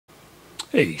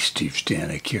Hey, Steve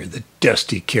Stanek here, the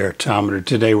Dusty Keratometer.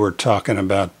 Today we're talking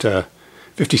about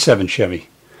 57 Chevy.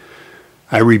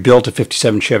 I rebuilt a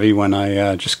 57 Chevy when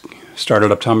I just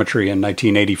started optometry in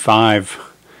 1985.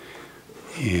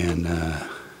 And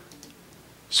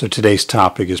so today's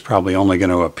topic is probably only going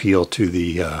to appeal to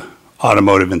the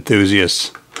automotive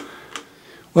enthusiasts.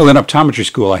 Well, in optometry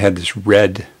school I had this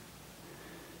red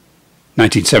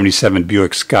 1977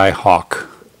 Buick Skyhawk.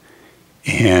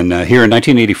 And here in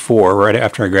 1984, right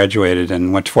after I graduated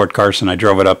and went to Fort Carson, I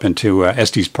drove it up into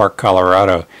Estes Park,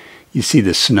 Colorado. You see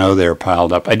the snow there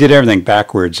piled up. I did everything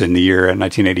backwards in the year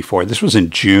 1984. This was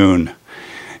in June.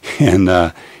 And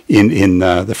in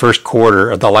the first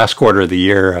quarter, the last quarter of the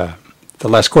year, the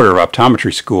last quarter of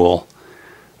optometry school,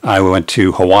 I went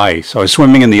to Hawaii. So I was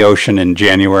swimming in the ocean in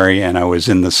January, and I was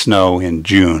in the snow in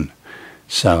June.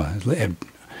 So a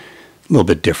little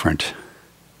bit different.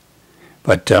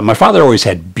 But my father always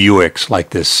had Buicks, like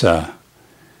this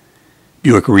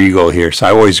Buick Regal here. So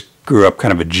I always grew up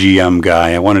kind of a GM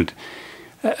guy.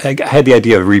 I had the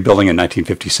idea of rebuilding a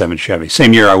 1957 Chevy.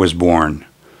 Same year I was born.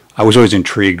 I was always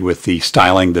intrigued with the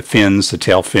styling, the fins, the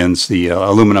tail fins, the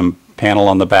aluminum panel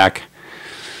on the back.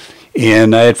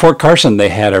 And at Fort Carson, they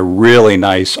had a really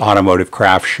nice automotive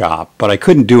craft shop, but I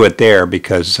couldn't do it there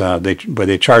because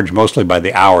they charged mostly by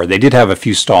the hour. They did have a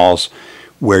few stalls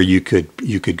where you could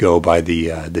go by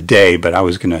the day, but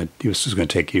this was gonna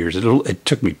take years. It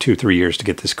took me 2-3 years to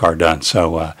get this car done,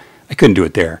 so I couldn't do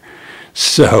it there.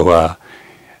 So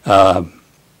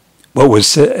what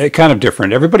was kind of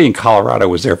different, everybody in Colorado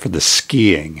was there for the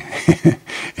skiing, and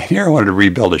here I wanted to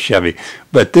rebuild a Chevy.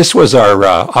 But this was our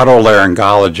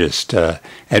otolaryngologist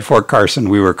at Fort Carson.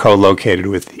 We were co-located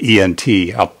with ENT,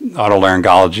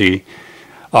 otolaryngology,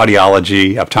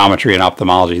 audiology, optometry, and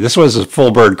ophthalmology. This was a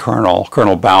full bird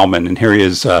Colonel Bauman, and here he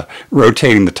is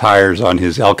rotating the tires on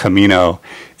his El Camino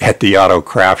at the auto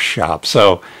craft shop.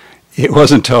 So it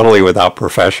wasn't totally without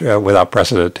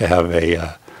precedent to have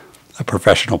a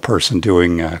professional person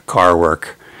doing car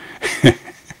work.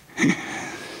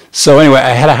 So anyway,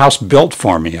 I had a house built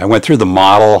for me. I went through the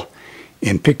model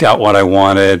and picked out what I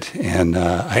wanted, and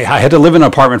I had to live in an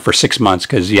apartment for 6 months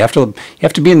because you have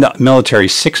to be in the military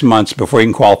 6 months before you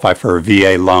can qualify for a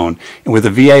VA loan. And with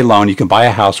a VA loan, you can buy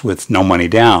a house with no money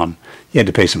down. You had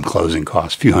to pay some closing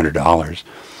costs, a few $100s.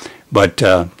 But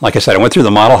like I said, I went through the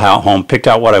model home, picked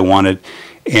out what I wanted,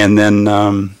 and then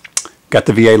got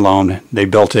the VA loan. They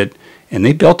built it, and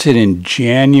they built it in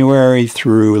January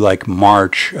through like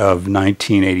March of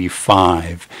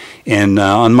 1985. And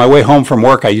on my way home from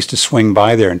work, I used to swing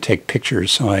by there and take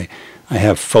pictures. So I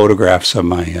have photographs of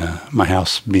my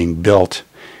house being built,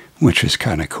 which is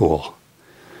kind of cool.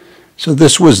 So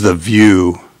this was the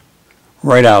view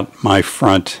right out my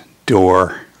front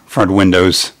door, front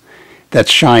windows. That's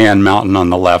Cheyenne Mountain on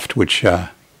the left, which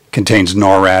contains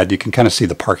NORAD. You can kind of see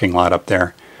the parking lot up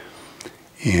there.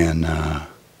 And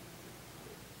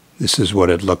this is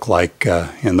what it looked like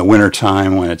in the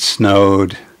wintertime when it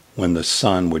snowed. When the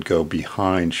sun would go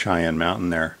behind Cheyenne Mountain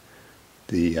there,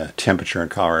 the temperature in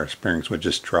Colorado Springs would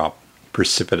just drop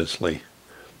precipitously.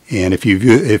 And if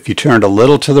you turned a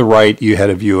little to the right, you had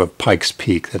a view of Pikes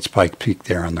Peak. That's Pikes Peak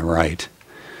there on the right.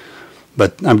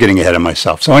 But I'm getting ahead of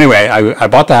myself. So anyway, I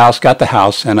bought the house, got the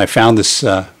house, and I found this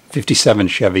 57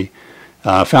 Chevy.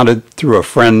 Found it through a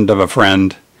friend of a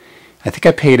friend. I think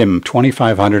I paid him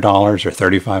 $2,500 or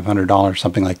 $3,500,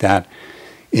 something like that.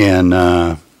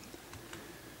 And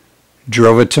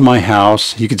drove it to my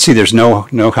house. You can see there's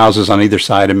no houses on either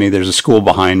side of me. There's a school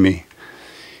behind me.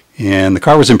 And the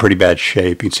car was in pretty bad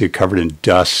shape. You can see it covered in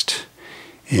dust.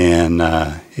 And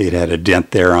it had a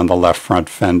dent there on the left front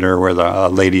fender where the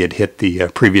lady had hit the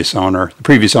previous owner. The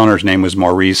previous owner's name was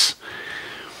Maurice.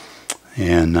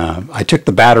 And I took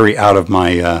the battery out of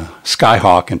my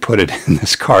Skyhawk and put it in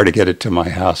this car to get it to my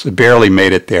house. It barely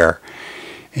made it there.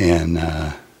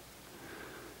 And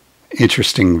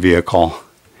interesting vehicle.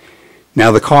 Now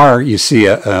the car you see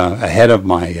ahead of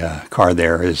my car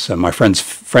there is my friend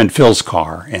Phil's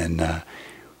car, and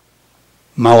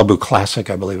Malibu Classic,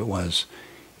 I believe it was.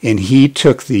 And he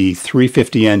took the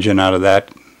 350 engine out of that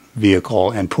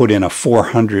vehicle and put in a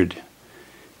 400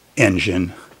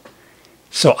 engine.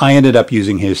 So I ended up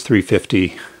using his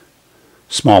 350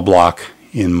 small block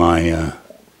in my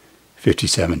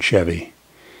 57 Chevy.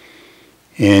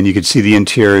 And you could see the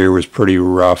interior was pretty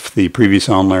rough. The previous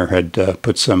owner had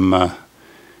put some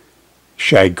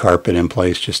shag carpet in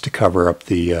place just to cover up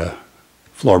the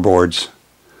floorboards.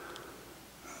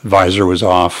 Visor was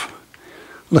off.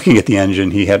 Looking at the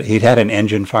engine, he'd had an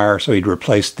engine fire, so he'd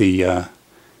replaced the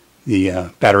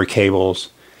battery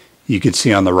cables. You can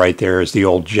see on the right there is the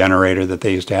old generator that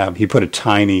they used to have. He put a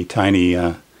tiny, tiny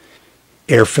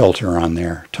air filter on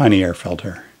there, tiny air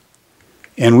filter.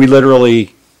 And we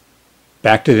literally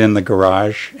backed it in the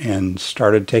garage and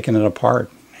started taking it apart.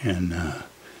 And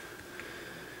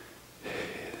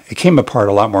it came apart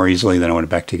a lot more easily than it went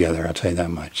back together, I'll tell you that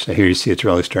much. So here you see it's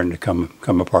really starting to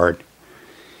come apart.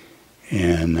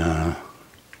 And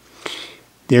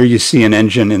there you see an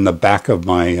engine in the back of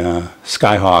my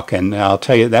Skyhawk. And I'll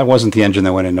tell you, that wasn't the engine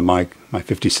that went into my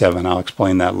 57. I'll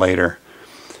explain that later.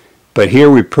 But here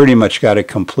we pretty much got it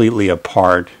completely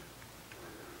apart.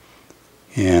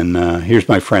 And here's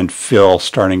my friend Phil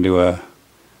starting to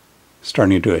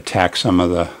attack some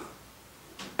of the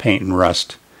paint and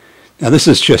rust. Now this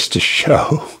is just to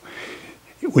show,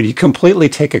 when you completely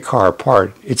take a car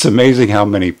apart, it's amazing how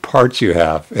many parts you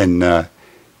have, and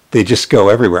they just go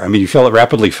everywhere. I mean, you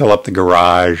rapidly fill up the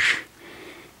garage,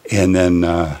 and then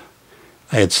I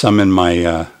had some in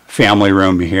my family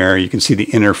room here. You can see the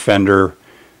inner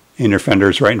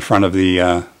fenders right in front of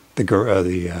the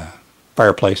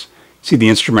fireplace. See the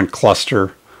instrument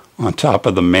cluster on top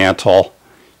of the mantle.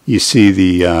 You see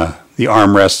the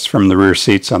armrests from the rear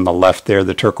seats on the left there,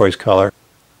 the turquoise color.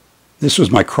 This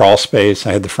was my crawl space.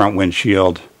 I had the front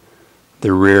windshield,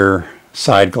 the rear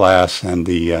side glass, and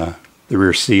the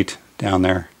rear seat down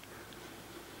there.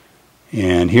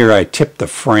 And here I tipped the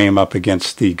frame up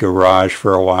against the garage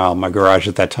for a while. My garage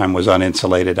at that time was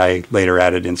uninsulated. I later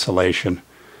added insulation.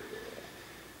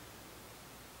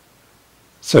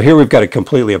 So here we've got it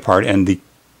completely apart, and the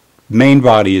main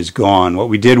body is gone. What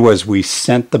we did was we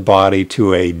sent the body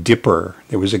to a dipper.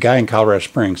 There was a guy in Colorado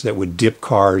Springs that would dip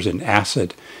cars in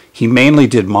acid. He mainly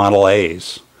did Model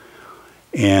A's,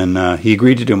 and he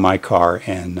agreed to do my car,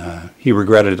 and he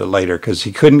regretted it later because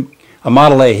he couldn't. A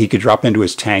Model A he could drop into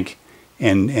his tank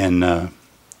and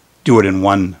do it in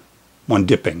one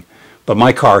dipping, but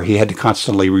my car he had to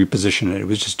constantly reposition it. It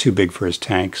was just too big for his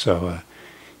tank, so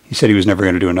he said he was never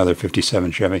going to do another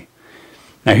 57 Chevy.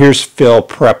 Now here's Phil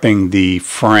prepping the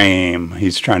frame.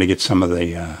 He's trying to get some of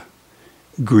the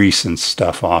grease and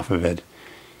stuff off of it.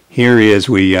 Here he is.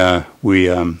 We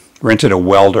rented a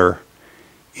welder,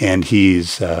 and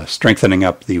he's strengthening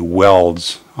up the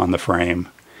welds on the frame.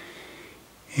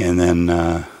 And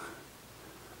then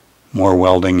more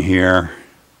welding here.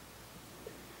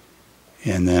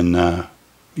 And then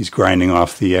he's grinding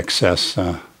off the excess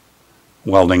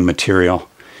welding material.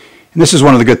 And this is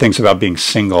one of the good things about being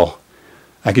single.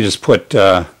 I could just put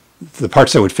the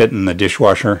parts that would fit in the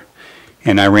dishwasher,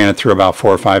 and I ran it through about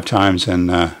 4 or 5 times,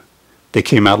 and they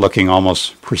came out looking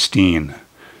almost pristine.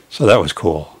 So that was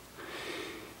cool.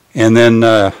 And then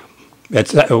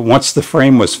once the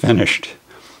frame was finished,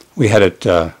 we had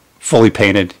it fully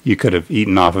painted. You could have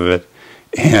eaten off of it.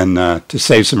 And to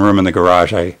save some room in the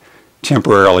garage, I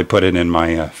temporarily put it in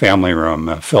my family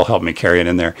room. Phil helped me carry it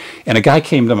in there. And a guy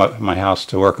came to my house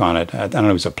to work on it. I don't know,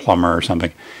 he was a plumber or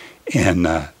something. And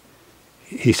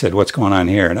he said, "What's going on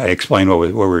here?" And I explained what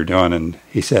we were doing. And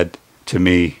he said to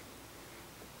me,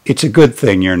 "It's a good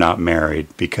thing you're not married,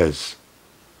 because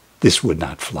this would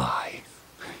not fly."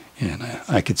 And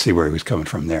I could see where he was coming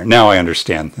from there. Now I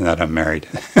understand that I'm married.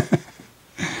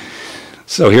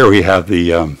 So here we have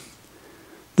the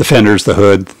fenders, the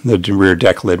hood, the rear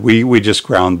deck lid. We just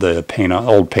ground the paint,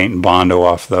 old paint and Bondo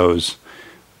off those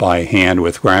by hand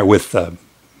with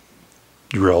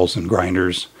drills and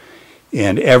grinders.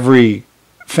 And every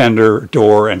fender,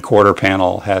 door, and quarter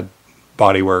panel had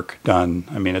body work done.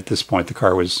 I mean, at this point, the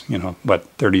car was,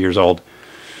 30 years old.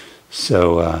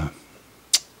 So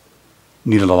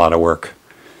needed a lot of work.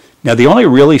 Now, the only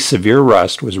really severe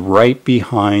rust was right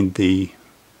behind the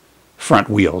front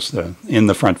wheels, in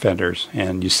the front fenders.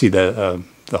 And you see the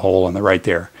hole on the right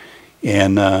there.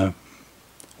 And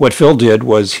what Phil did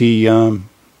was we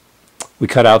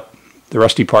cut out the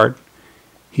rusty part.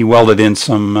 He welded in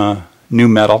some new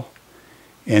metal,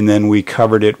 and then we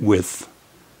covered it with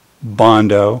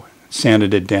Bondo,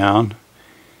 sanded it down,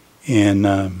 and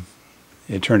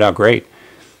it turned out great.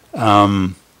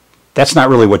 That's not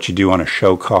really what you do on a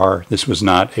show car. This was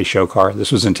not a show car.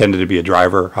 This was intended to be a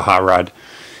driver, a hot rod.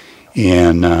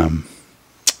 And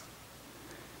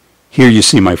here you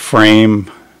see my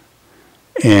frame.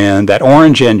 And that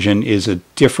orange engine is a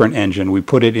different engine. We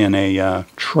put it in a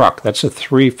truck. That's a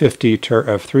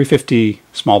 350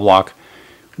 small block,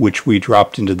 which we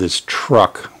dropped into this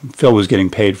truck. Phil was getting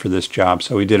paid for this job,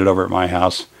 so he did it over at my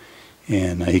house,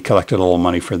 and he collected a little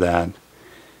money for that.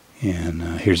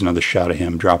 And here's another shot of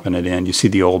him dropping it in. You see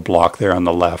the old block there on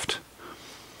the left.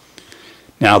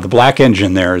 Now the black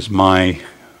engine there is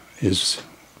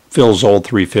Phil's old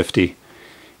 350,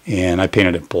 and I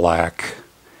painted it black.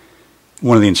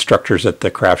 one of the instructors at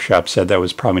the craft shop said that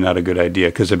was probably not a good idea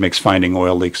because it makes finding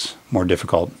oil leaks more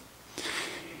difficult.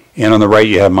 And on the right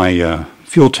you have my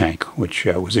fuel tank, which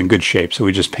was in good shape, so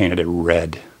we just painted it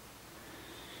red.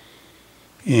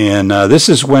 And this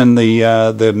is when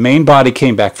the main body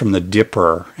came back from the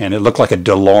dipper, and it looked like a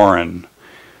DeLorean.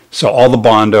 So all the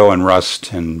Bondo and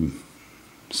rust and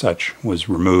such was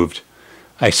removed.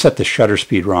 I set the shutter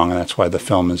speed wrong, and that's why the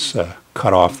film is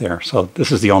cut off there. So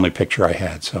this is the only picture I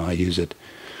had, so I use it.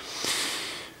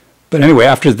 But anyway,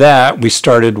 after that, we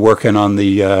started working on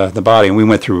the body, and we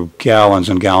went through gallons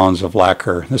and gallons of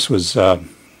lacquer. This was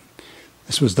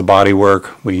the body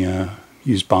work. We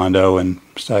used Bondo and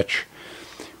such.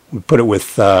 We put it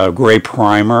with gray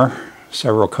primer,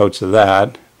 several coats of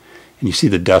that, and you see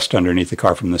the dust underneath the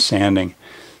car from the sanding.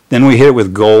 Then we hit it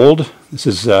with gold. This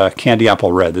is candy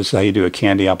apple red. This is how you do a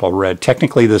candy apple red.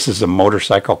 Technically, this is a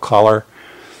motorcycle color.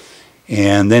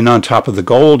 And then on top of the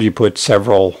gold, you put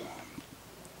several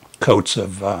coats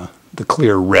of the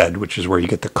clear red, which is where you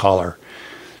get the color.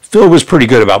 Phil was pretty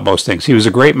good about most things. He was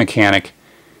a great mechanic.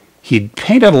 He'd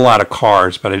painted a lot of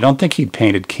cars, but I don't think he'd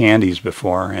painted candies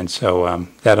before, and so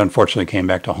that unfortunately came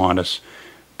back to haunt us.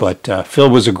 But Phil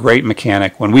was a great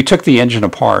mechanic. When we took the engine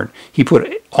apart, he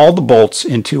put all the bolts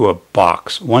into a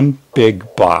box, one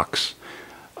big box.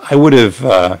 I would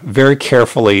have very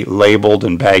carefully labeled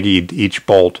and baggied each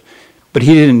bolt, but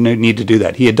he didn't need to do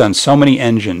that. He had done so many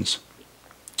engines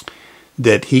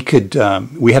that he could,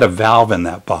 we had a valve in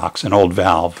that box, an old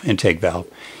valve, intake valve,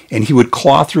 and he would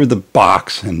claw through the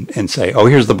box and say, oh,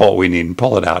 here's the bolt we need, and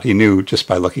pull it out. He knew just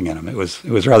by looking at him. It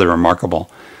was rather remarkable.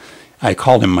 I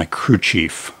called him my crew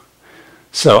chief.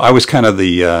 So I was kind of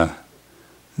the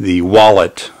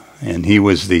wallet, and he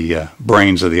was the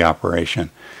brains of the operation.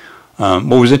 What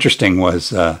was interesting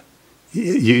was I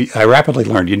rapidly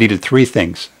learned you needed three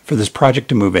things. For this project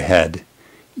to move ahead,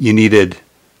 you needed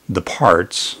the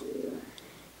parts,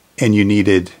 and you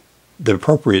needed the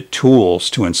appropriate tools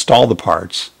to install the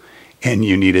parts, and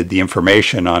you needed the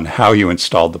information on how you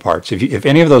installed the parts. If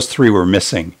any of those three were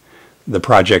missing, the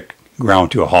project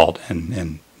ground to a halt,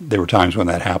 and there were times when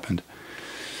that happened.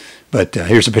 But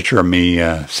here's a picture of me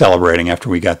celebrating after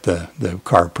we got the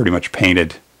car pretty much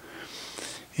painted.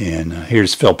 And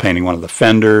here's Phil painting one of the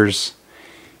fenders.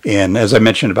 And as I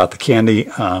mentioned about the candy,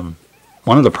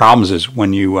 one of the problems is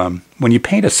when you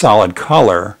paint a solid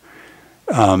color,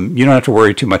 you don't have to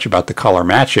worry too much about the color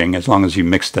matching as long as you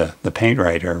mix the paint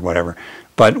right or whatever.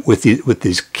 But with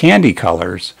these candy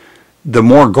colors, the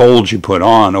more gold you put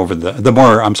on over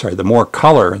the more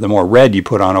color, the more red you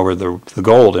put on over the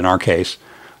gold in our case,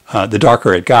 the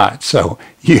darker it got. So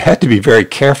you had to be very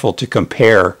careful to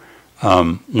compare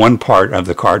one part of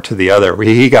the car to the other.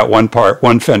 He got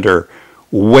one fender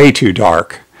way too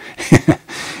dark.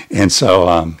 And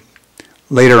so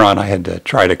later on I had to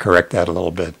try to correct that a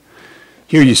little bit.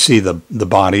 Here you see the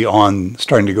body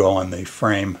starting to go on the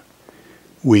frame.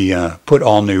 We put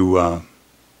all new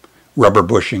rubber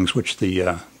bushings, which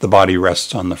the body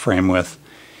rests on the frame with.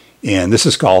 And this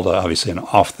is called, obviously, an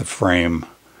off-the-frame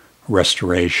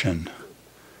restoration.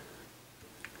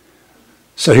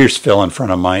 So here's Phil in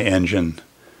front of my engine.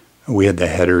 We had the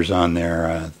headers on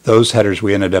there. Those headers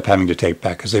we ended up having to take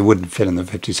back because they wouldn't fit in the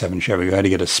 57 Chevy. We had to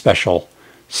get a special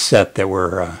set that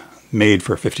were made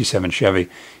for 57 Chevy.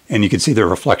 And you can see the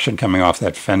reflection coming off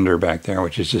that fender back there,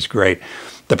 which is just great.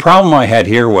 The problem I had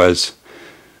here was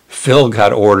Phil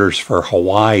got orders for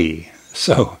Hawaii.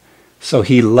 So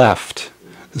he left.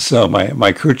 So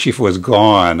my crew chief was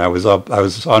gone. I was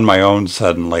on my own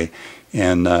suddenly,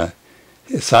 and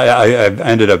so I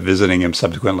ended up visiting him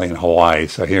subsequently in Hawaii.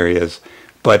 So here he is.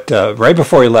 But right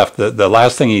before he left, the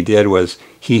last thing he did was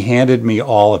he handed me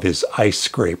all of his ice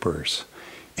scrapers,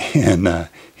 and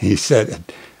he said,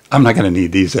 "I'm not going to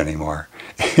need these anymore,"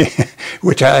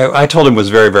 which I told him was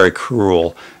very, very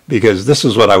cruel because this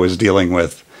is what I was dealing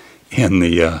with in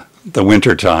the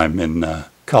winter time in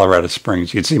Colorado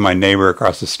Springs. You can see my neighbor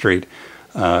across the street,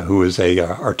 who was he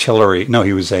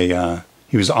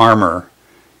was armor,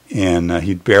 and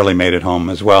he'd barely made it home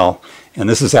as well. And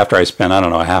this is after I spent, I don't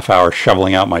know, a half hour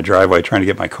shoveling out my driveway trying to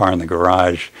get my car in the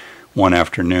garage one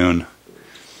afternoon.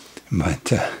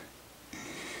 But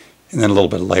and then a little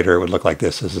bit later it would look like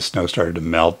this as the snow started to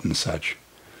melt and such.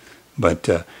 But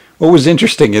what was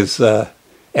interesting is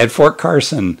at Fort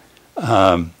Carson,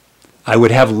 I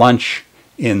would have lunch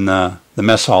in the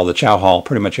mess hall, the chow hall,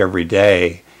 pretty much every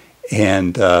day.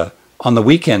 And on the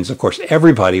weekends, of course,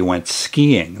 everybody went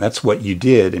skiing. That's what you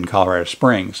did in Colorado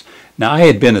Springs. Now, I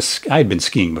had been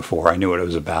skiing before. I knew what it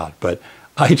was about, but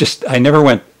I never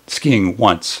went skiing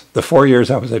once. The 4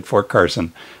 years I was at Fort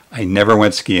Carson, I never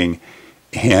went skiing.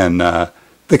 And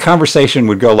the the conversation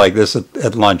would go like this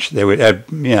at lunch. They would,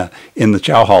 in the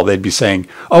chow hall, they'd be saying,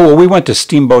 "Oh, well, we went to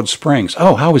Steamboat Springs.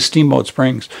 Oh, how was Steamboat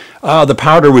Springs? The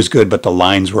powder was good, but the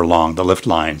lines were long, the lift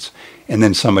lines." And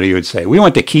then somebody would say, "We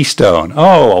went to Keystone.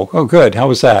 Oh, good. How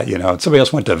was that?" You know, and somebody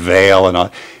else went to Vail and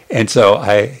all. And so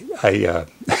I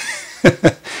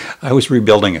I was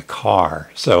rebuilding a car.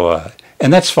 So,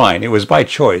 and that's fine. It was by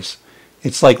choice.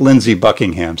 It's like Lindsey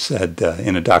Buckingham said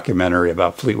in a documentary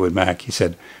about Fleetwood Mac. He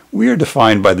said, "We are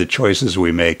defined by the choices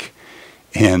we make."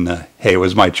 And hey, it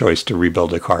was my choice to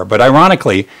rebuild a car. But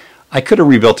ironically, I could have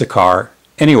rebuilt a car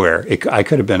anywhere. I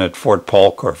could have been at Fort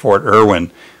Polk or Fort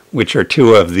Irwin, which are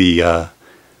two of the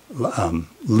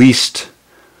least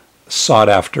sought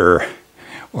after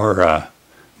or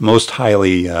most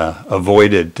highly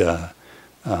avoided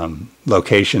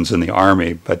locations in the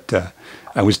Army. But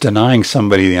I was denying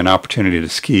somebody an opportunity to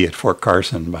ski at Fort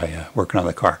Carson by working on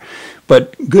the car.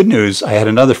 But good news, I had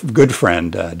another good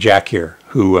friend, Jack here,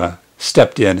 who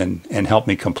stepped in and helped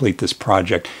me complete this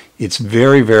project. It's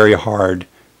very, very hard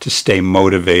to stay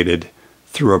motivated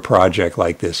through a project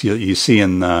like this. You see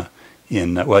well,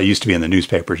 it used to be in the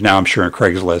newspapers. Now I'm sure in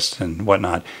Craigslist and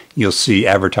whatnot, you'll see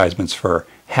advertisements for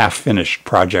half-finished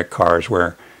project cars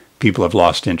where people have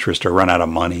lost interest or run out of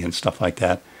money and stuff like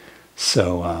that.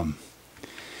 So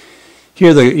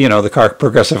here, the car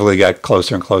progressively got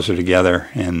closer and closer together,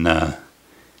 and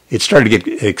it started to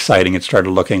get exciting. It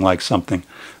started looking like something.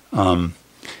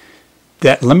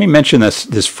 Let me mention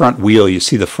this front wheel. You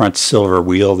see the front silver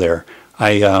wheel there.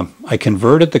 I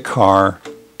converted the car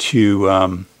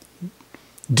to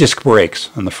disc brakes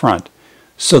on the front.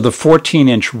 So the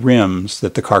 14-inch rims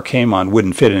that the car came on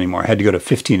wouldn't fit anymore. I had to go to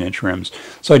 15-inch rims.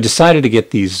 So I decided to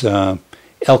get these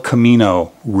El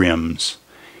Camino rims.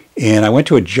 And I went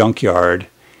to a junkyard,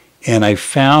 and I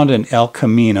found an El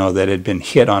Camino that had been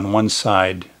hit on one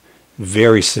side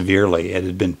very severely. It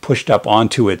had been pushed up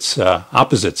onto its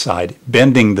opposite side,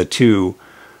 bending the two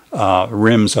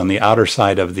rims on the outer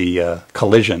side of the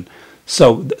collision.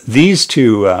 So these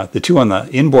two, the two on the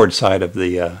inboard side of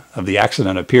the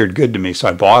accident, appeared good to me. So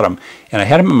I bought them, and I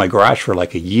had them in my garage for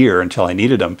like a year until I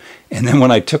needed them. And then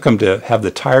when I took them to have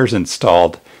the tires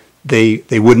installed, they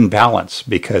wouldn't balance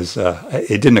because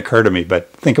it didn't occur to me.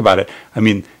 But think about it. I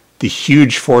mean, the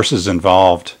huge forces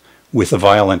involved with a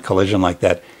violent collision like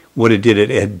that. What it did, it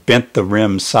had bent the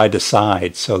rims side to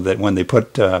side, so that when they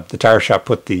put the tire shop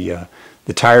put the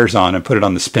tires on and put it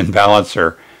on the spin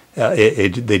balancer,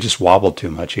 they just wobbled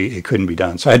too much. It couldn't be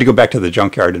done. So I had to go back to the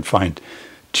junkyard and find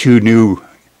two new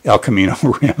El Camino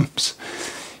rims.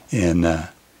 And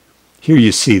here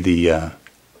you see the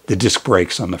disc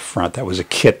brakes on the front. That was a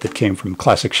kit that came from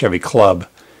Classic Chevy Club,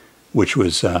 which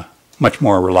was much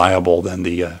more reliable than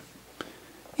the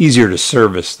easier to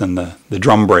service than the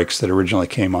drum brakes that originally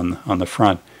came on the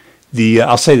front.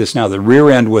 I'll say this now, the rear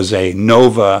end was a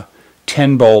Nova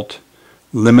 10-bolt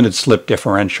limited slip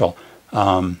differential.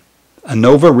 A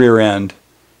Nova rear end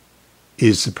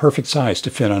is the perfect size to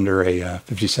fit under a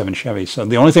 57 Chevy. So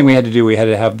the only thing we had to do, we had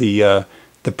to have the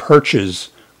perches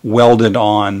welded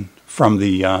on from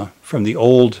the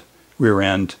old rear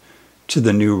end to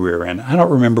the new rear end. I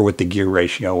don't remember what the gear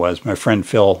ratio was. My friend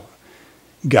Phil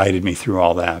guided me through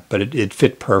all that, but it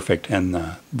fit perfect, and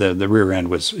the rear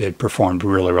end it performed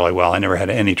really, really well. I never had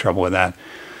any trouble with that.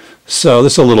 So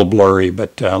this is a little blurry,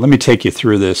 but let me take you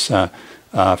through this.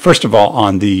 First of all,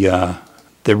 on the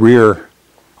rear,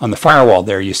 on the firewall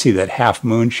there, you see that half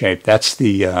moon shape. That's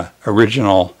the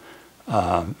original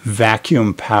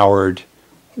vacuum-powered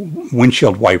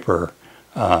windshield wiper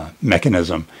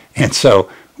mechanism. And so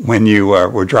when you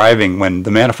were driving, when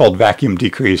the manifold vacuum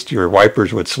decreased, your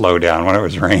wipers would slow down when it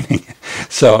was raining.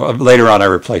 So later on, I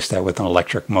replaced that with an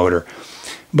electric motor.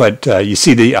 But you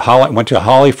see, went to a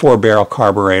Holley 4-barrel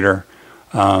carburetor,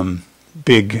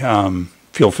 big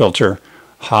fuel filter,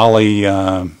 Holley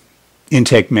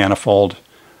intake manifold.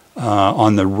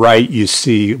 On the right, you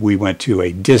see we went to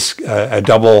a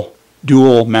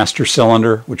dual master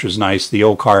cylinder, which was nice. The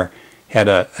old car had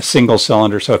a single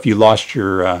cylinder, so if you lost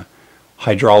your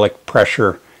hydraulic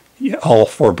pressure, all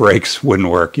 4 brakes wouldn't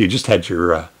work. You just had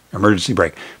your emergency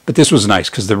brake. But this was nice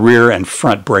because the rear and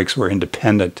front brakes were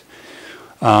independent.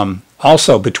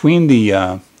 Also, between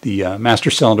the master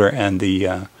cylinder and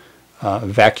the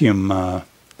vacuum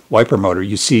wiper motor,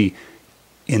 you see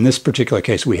in this particular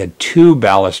case we had 2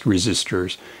 ballast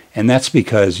resistors, and that's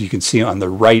because you can see on the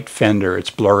right fender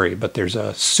it's blurry, but there's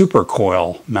a super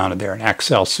coil mounted there, an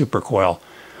Axle super coil,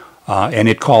 and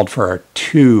it called for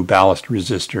 2 ballast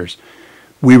resistors.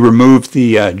 We removed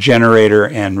the generator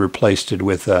and replaced it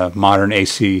with a modern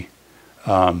AC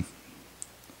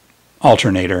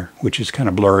alternator, which is kind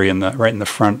of blurry right in the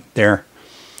front there.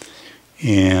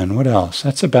 And what else?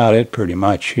 That's about it pretty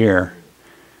much here.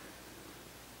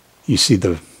 You see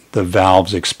the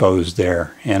valves exposed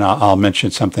there, and I'll mention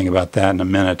something about that in a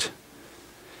minute.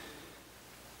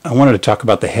 I wanted to talk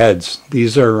about the heads.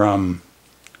 These are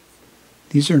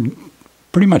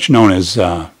pretty much known as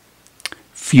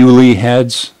Fuley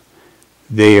heads.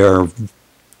 They are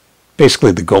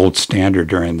basically the gold standard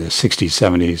during the 60s,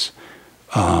 70s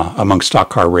among stock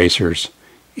car racers.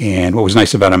 And what was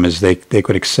nice about them is they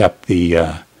could accept the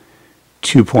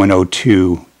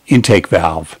 2.02 intake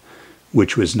valve,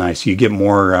 which was nice. You get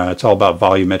more, it's all about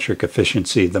volumetric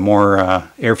efficiency. The more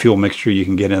air-fuel mixture you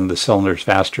can get in the cylinders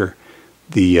faster,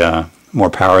 the more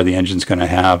power the engine's going to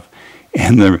have.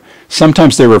 And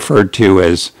sometimes they're referred to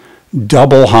as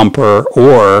double humper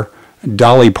or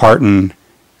Dolly Parton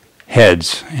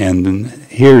heads. And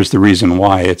here's the reason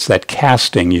why. It's that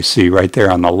casting you see right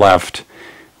there on the left,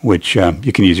 which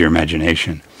you can use your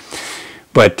imagination.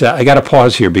 But I got to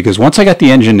pause here because once I got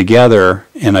the engine together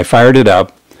and I fired it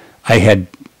up, I had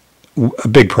a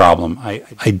big problem.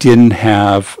 I didn't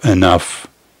have enough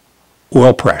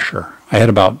oil pressure. I had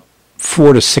about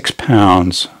 4 to 6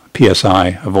 pounds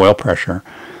PSI of oil pressure.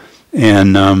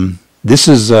 And this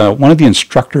is one of the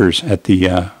instructors at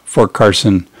the Fort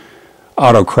Carson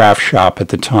Auto Craft Shop at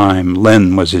the time.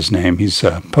 Len was his name. He's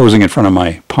posing in front of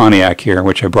my Pontiac here,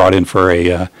 which I brought in for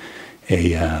a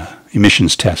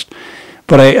emissions test.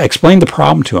 But I explained the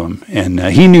problem to him, and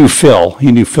he knew Phil.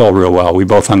 He knew Phil real well. We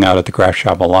both hung out at the craft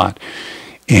shop a lot.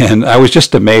 And I was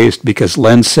just amazed because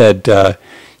Len said,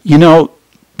 you know,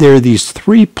 there are these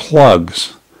 3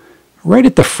 plugs right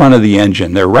at the front of the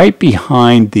engine. They're right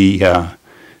behind the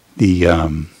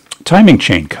timing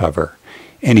chain cover.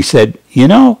 And he said, you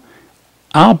know,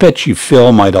 I'll bet you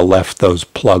Phil might have left those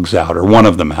plugs out, or one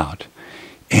of them out.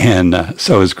 And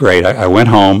so it was great. I went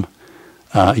home.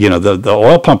 You know, the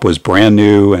oil pump was brand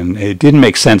new, and it didn't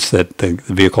make sense that the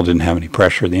vehicle didn't have any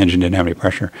pressure. The engine didn't have any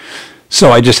pressure.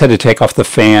 So I just had to take off the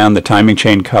fan, the timing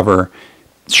chain cover.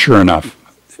 Sure enough,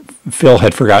 Phil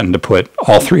had forgotten to put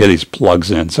all 3 of these plugs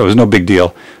in, so it was no big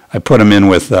deal. I put them in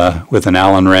with an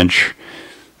Allen wrench,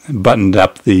 buttoned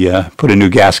up put a new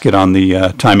gasket on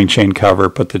the timing chain cover,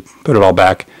 put it all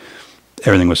back.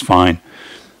 Everything was fine.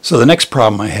 So the next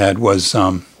problem I had was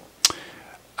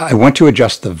I went to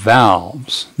adjust the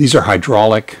valves. These are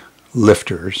hydraulic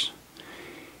lifters,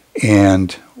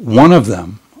 and one of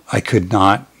them I could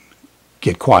not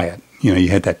get quiet. You know, you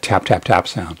had that tap, tap, tap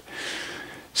sound.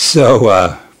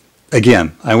 So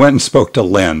again, I went and spoke to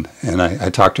Len, and I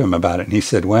talked to him about it, and he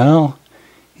said, well,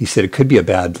 it could be a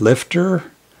bad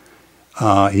lifter.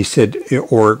 He said,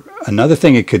 or another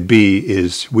thing it could be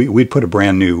is we'd put a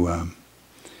brand new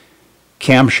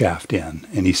camshaft in,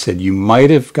 and he said you might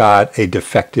have got a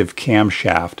defective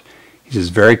camshaft. He says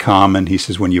very common. He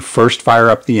says when you first fire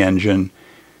up the engine,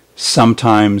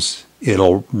 sometimes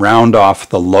it'll round off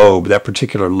the lobe, that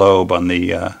particular lobe on the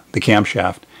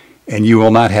camshaft, and you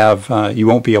will not have you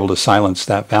won't be able to silence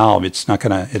that valve. It's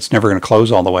never gonna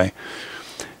close all the way.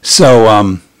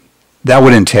 So that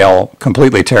would entail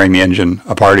completely tearing the engine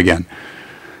apart again.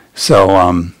 So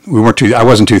I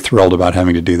wasn't too thrilled about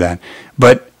having to do that.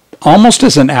 But almost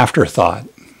as an afterthought,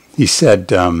 he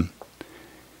said,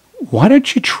 why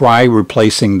don't you try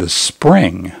replacing the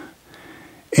spring?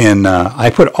 And I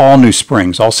put all new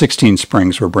springs. All 16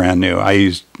 springs were brand new. I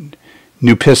used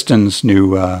new pistons,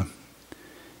 I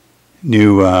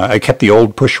kept the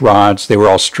old push rods. They were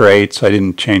all straight, so I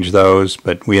didn't change those.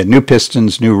 But we had new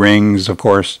pistons, new rings, of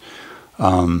course,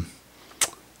 and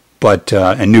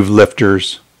new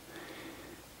lifters.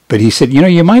 But he said, you know,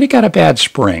 you might have got a bad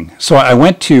spring. So I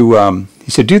went to,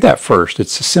 he said, do that first.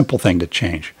 It's a simple thing to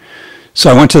change. So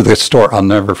I went to the store. I'll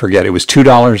never forget. It was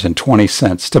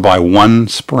 $2.20 to buy one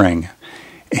spring.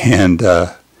 And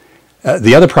the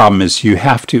other problem is you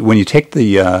have to, when you take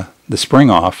the spring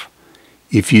off,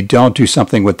 if you don't do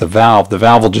something with the valve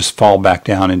will just fall back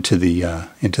down into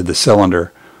the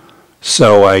cylinder.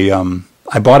 So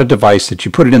I bought a device that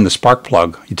you put it in the spark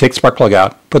plug. You take the spark plug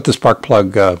out, put the spark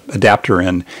plug adapter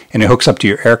in, and it hooks up to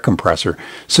your air compressor.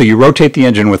 So you rotate the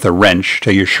engine with a wrench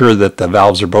till you're sure that the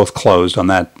valves are both closed on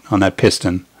that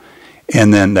piston,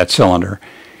 and then that cylinder.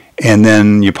 And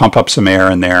then you pump up some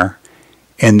air in there,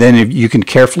 and then you can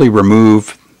carefully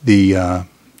remove the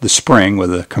spring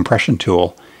with a compression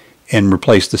tool and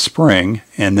replace the spring.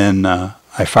 And then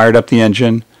I fired up the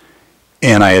engine,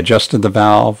 and I adjusted the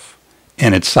valve,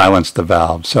 and it silenced the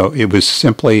valve. So it was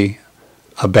simply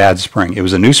a bad spring. It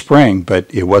was a new spring, but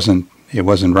it wasn't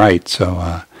right.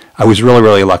 So I was really,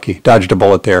 really lucky. Dodged a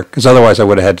bullet there, because otherwise I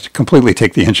would have had to completely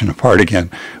take the engine apart again,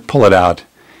 pull it out,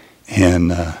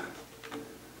 and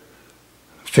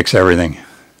fix everything.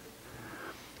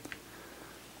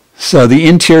 So the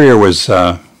interior was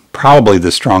probably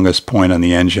the strongest point on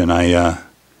the engine. I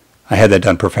had that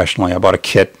done professionally. I bought a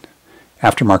kit,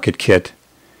 aftermarket kit,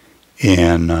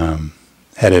 and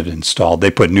had it installed.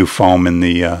 They put new foam in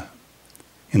the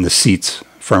seats,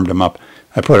 firmed them up.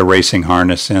 I put a racing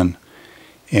harness in.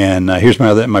 And here's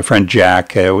my friend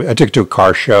Jack. I took it to a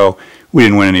car show. We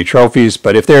didn't win any trophies,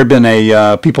 but if there had been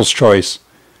a People's Choice,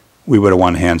 we would have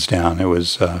won hands down. It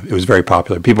was very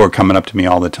popular. People were coming up to me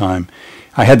all the time.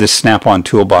 I had this Snap-on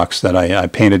toolbox that I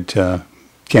painted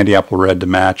candy apple red to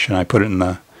match, and I put it in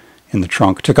the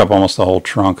trunk. It took up almost the whole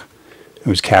trunk. It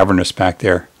was cavernous back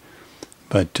there,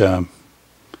 but a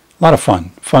lot of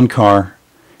fun car.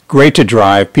 Great to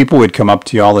drive. People would come up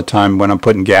to you all the time when I'm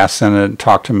putting gas in it and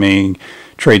talk to me,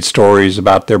 trade stories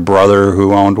about their brother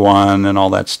who owned one and all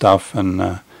that stuff.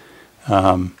 And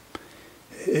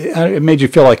it made you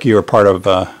feel like you were part of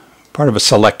a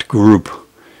select group,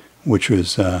 which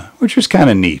was kind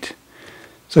of neat.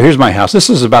 So here's my house.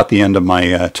 This is about the end of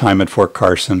my time at Fort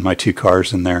Carson. My 2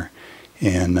 cars in there,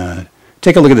 and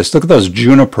take a look at this. Look at those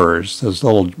junipers, those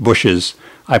little bushes.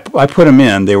 I put them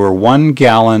in. They were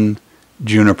 1-gallon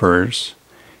junipers,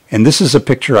 and this is a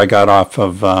picture I got off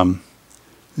of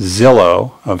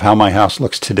Zillow of how my house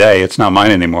looks today. It's not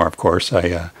mine anymore, of course.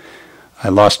 I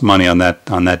lost money on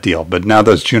that deal, but now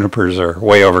those junipers are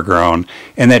way overgrown.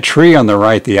 And that tree on the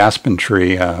right, the aspen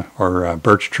tree or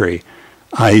birch tree,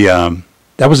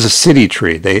 that was a city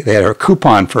tree. They had a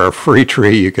coupon for a free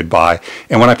tree you could buy,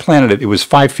 and when I planted it, it was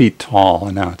 5 feet tall,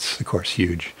 and now it's of course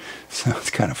huge. So it's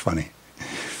kind of funny.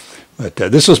 But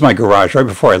this was my garage right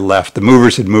before I left. The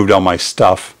movers had moved all my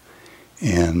stuff,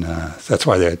 and that's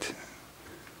why they had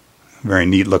a very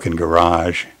neat looking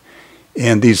garage.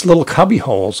 And these little cubby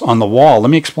holes on the wall, let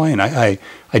me explain. I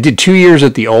did 2 years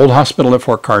at the old hospital at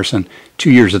Fort Carson, 2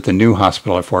 years at the new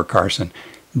hospital at Fort Carson.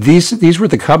 These were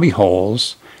the cubby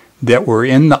holes that were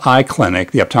in the eye clinic,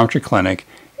 the optometry clinic,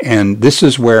 and this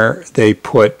is where they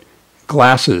put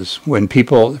glasses when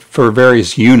people, for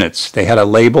various units. They had a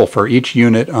label for each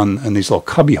unit on these little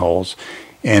cubby holes.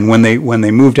 And when they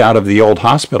moved out of the old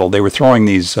hospital, they were throwing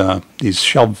these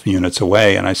shelf units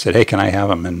away. And I said, hey, can I have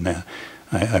them? And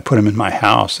I put them in my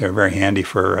house. They were very handy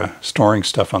for storing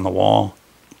stuff on the wall.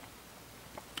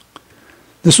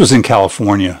 This was in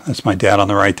California. That's my dad on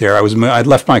the right there. I'd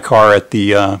left my car at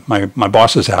the my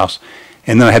boss's house,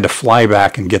 and then I had to fly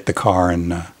back and get the car,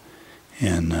 and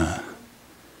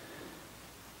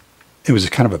it was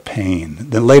kind of a pain.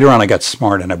 Then later on, I got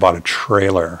smart and I bought a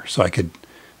trailer so I could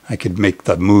make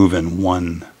the move in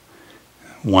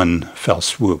one fell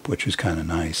swoop, which was kind of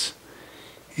nice.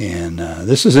 And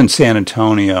this is in San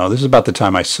Antonio. This is about the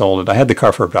time I sold it. I had the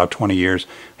car for about 20 years.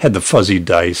 I had the fuzzy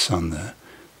dice on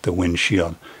the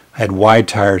windshield. I had wide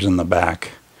tires in the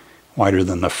back, wider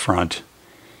than the front.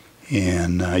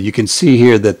 And you can see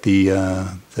here that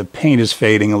the paint is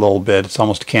fading a little bit. It's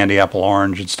almost a candy apple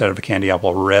orange instead of a candy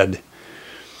apple red.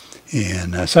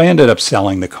 And so I ended up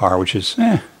selling the car, which is,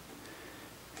 it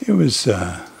was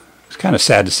kind of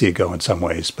sad to see it go in some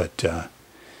ways. But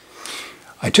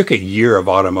I took a year of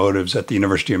automotives at the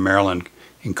University of Maryland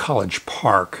in College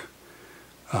Park,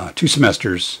 2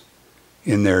 semesters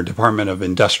in their Department of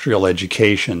Industrial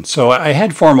Education. So I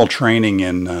had formal training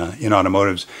in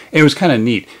automotives. And it was kind of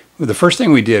neat. The first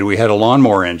thing we did, we had a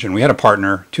lawnmower engine. We had a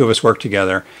partner. 2 of us worked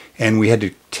together, and we had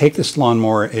to take this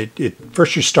lawnmower.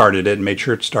 First you started it and made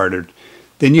sure it started.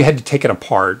 Then you had to take it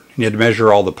apart, and you had to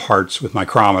measure all the parts with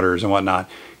micrometers and whatnot.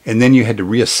 And then you had to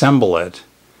reassemble it,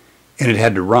 and it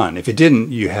had to run. If it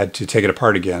didn't, you had to take it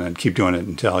apart again and keep doing it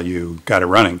until you got it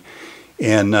running.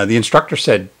 And the instructor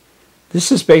said,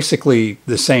 this is basically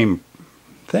the same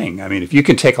thing. I mean, if you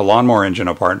can take a lawnmower engine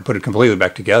apart and put it completely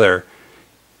back together,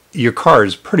 your car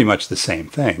is pretty much the same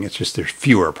thing. It's just there's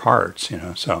fewer parts,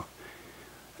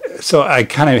 So I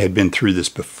kind of had been through this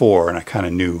before, and I kind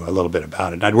of knew a little bit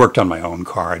about it. And I'd worked on my own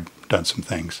car. I'd done some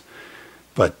things.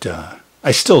 But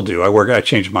I still do. I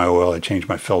change my oil. I change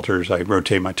my filters. I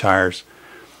rotate my tires.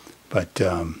 But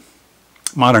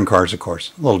modern cars, of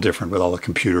course, a little different with all the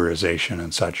computerization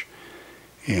and such.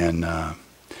 And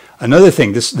another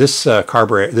thing, this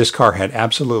car had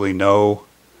absolutely no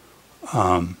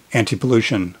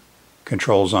anti-pollution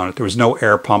controls on it. There was no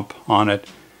air pump on it.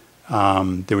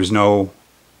 There was no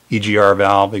EGR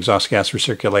valve, exhaust gas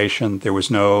recirculation. There was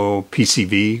no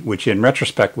PCV, which in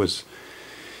retrospect was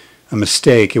a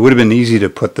mistake. It would have been easy to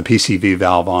put the PCV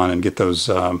valve on and get those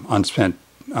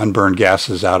unburned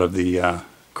gases out of the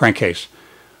crankcase.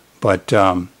 But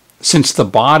since the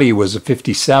body was a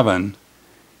 57,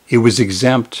 it was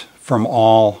exempt from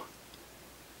all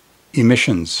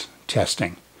emissions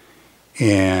testing.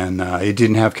 and it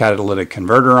didn't have catalytic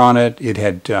converter on it. It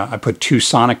had I put 2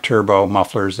 sonic turbo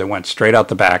mufflers that went straight out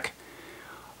the back.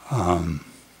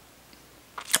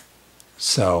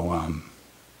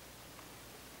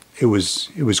 It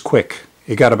was quick.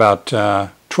 It got about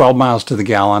 12 miles to the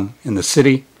gallon in the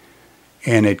city,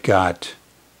 and it got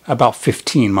about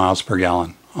 15 miles per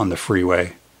gallon on the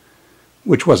freeway,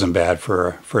 which wasn't bad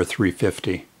for a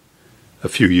 350. A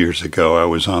few years ago, I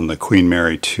was on the Queen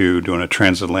Mary 2 doing a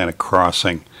transatlantic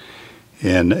crossing,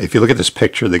 and if you look at this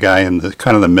picture, the guy in the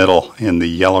kind of the middle in the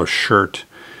yellow shirt,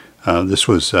 this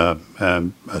was a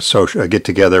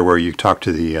get-together where you talk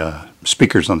to the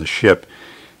speakers on the ship,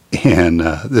 and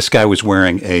this guy was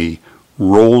wearing a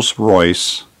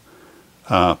Rolls-Royce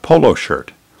polo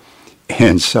shirt.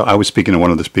 And so I was speaking to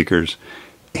one of the speakers,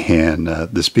 and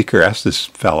the speaker asked this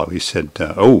fellow, he said,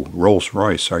 "Oh,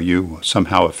 Rolls-Royce, are you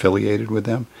somehow affiliated with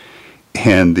them?"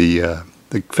 And the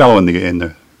fellow in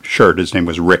the shirt, his name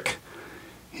was Rick,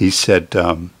 he said,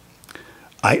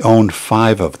 "I own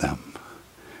 5 of them."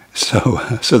 So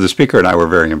the speaker and I were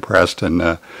very impressed,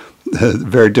 and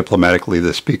very diplomatically,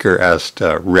 the speaker asked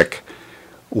Rick,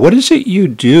 "What is it you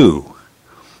do?"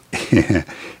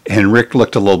 And Rick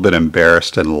looked a little bit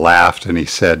embarrassed and laughed, and he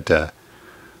said,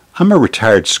 "I'm a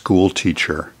retired school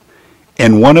teacher,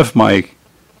 and one of my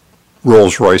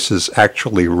Rolls Royces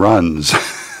actually runs."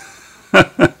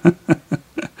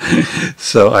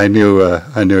 So I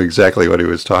knew exactly what he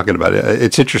was talking about.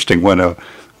 It's interesting when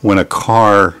a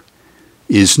car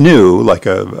is new, like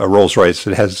a Rolls Royce,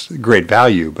 it has great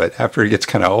value, but after it gets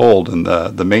kind of old and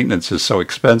the maintenance is so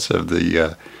expensive,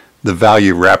 the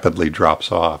value rapidly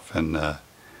drops off, and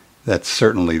that's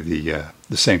certainly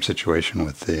the same situation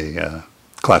with the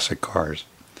classic cars.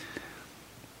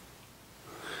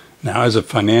 Now, as a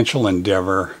financial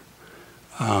endeavor,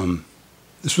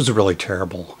 this was a really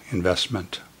terrible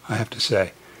investment, I have to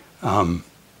say.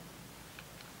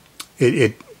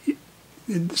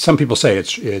 Some people say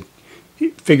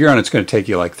figure on it's going to take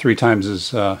you like 3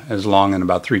 times as long and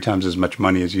about 3 times as much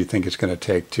money as you think it's going to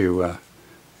take to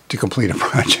complete a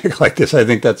project like this. I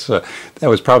think that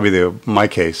was probably my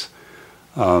case.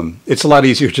 It's a lot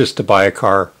easier just to buy a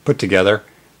car put together,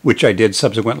 which I did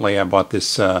subsequently. I bought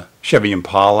this Chevy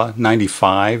Impala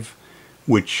 95,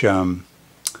 which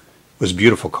was a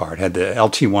beautiful car. It had the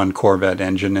LT1 Corvette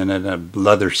engine in it,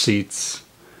 leather seats.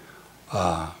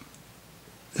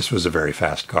 This was a very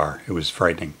fast car. It was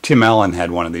frightening. Tim Allen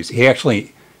had one of these. He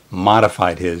actually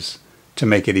modified his to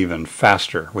make it even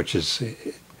faster, which is,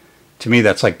 to me,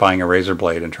 that's like buying a razor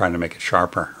blade and trying to make it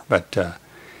sharper. But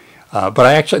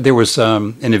there was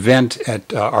an event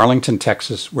at Arlington,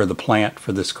 Texas, where the plant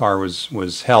for this car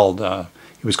was held.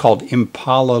 It was called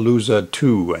Impalapalooza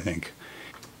 2, I think.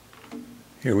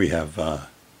 Here we have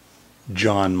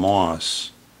John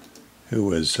Moss, who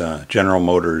was General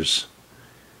Motors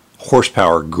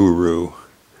horsepower guru,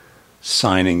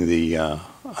 signing the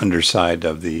underside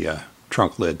of the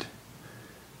trunk lid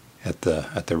at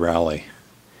the rally.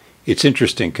 It's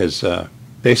interesting because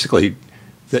basically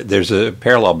there's a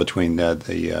parallel between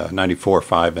the 94,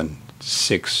 5, and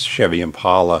 6 Chevy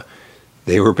Impala.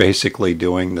 They were basically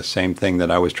doing the same thing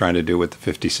that I was trying to do with the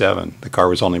 57. The car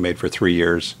was only made for 3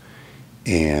 years,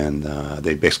 and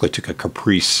they basically took a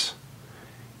Caprice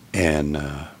and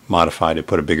modified it,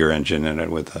 put a bigger engine in it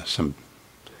with some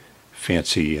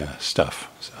fancy stuff.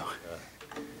 So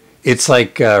it's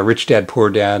like Rich Dad, Poor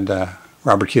Dad.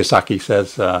 Robert Kiyosaki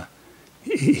says,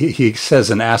 he says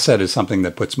an asset is something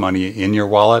that puts money in your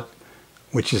wallet,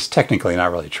 which is technically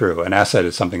not really true. An asset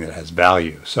is something that has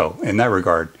value. So in that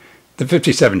regard, the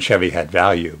 57 Chevy had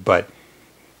value, but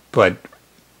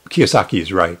Kiyosaki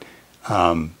is right.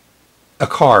 A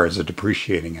car is a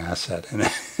depreciating asset, and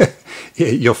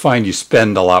you'll find you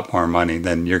spend a lot more money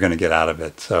than you're going to get out of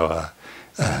it. So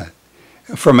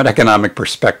from an economic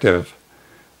perspective,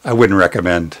 I wouldn't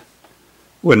recommend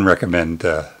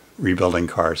rebuilding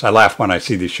cars. I laugh when I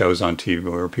see these shows on TV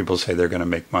where people say they're going to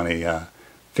make money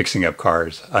fixing up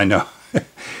cars. I know.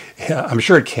 Yeah, I'm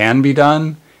sure it can be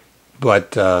done,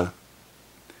 but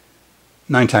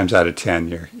 9 times out of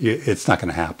 10, it's not going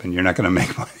to happen. You're not going to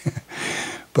make money.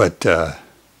 But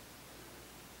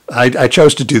I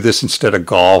chose to do this instead of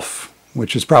golf,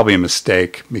 which is probably a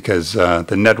mistake because the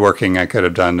networking I could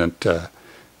have done it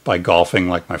by golfing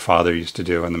like my father used to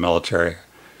do in the military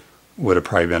would have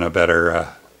probably been a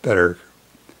better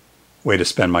way to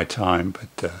spend my time.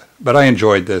 But I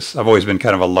enjoyed this. I've always been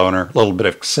kind of a loner, a little bit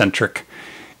eccentric,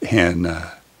 and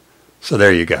so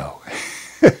there you go.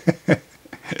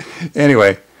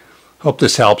 Anyway, hope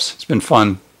this helps. It's been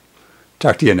fun.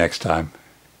 Talk to you next time.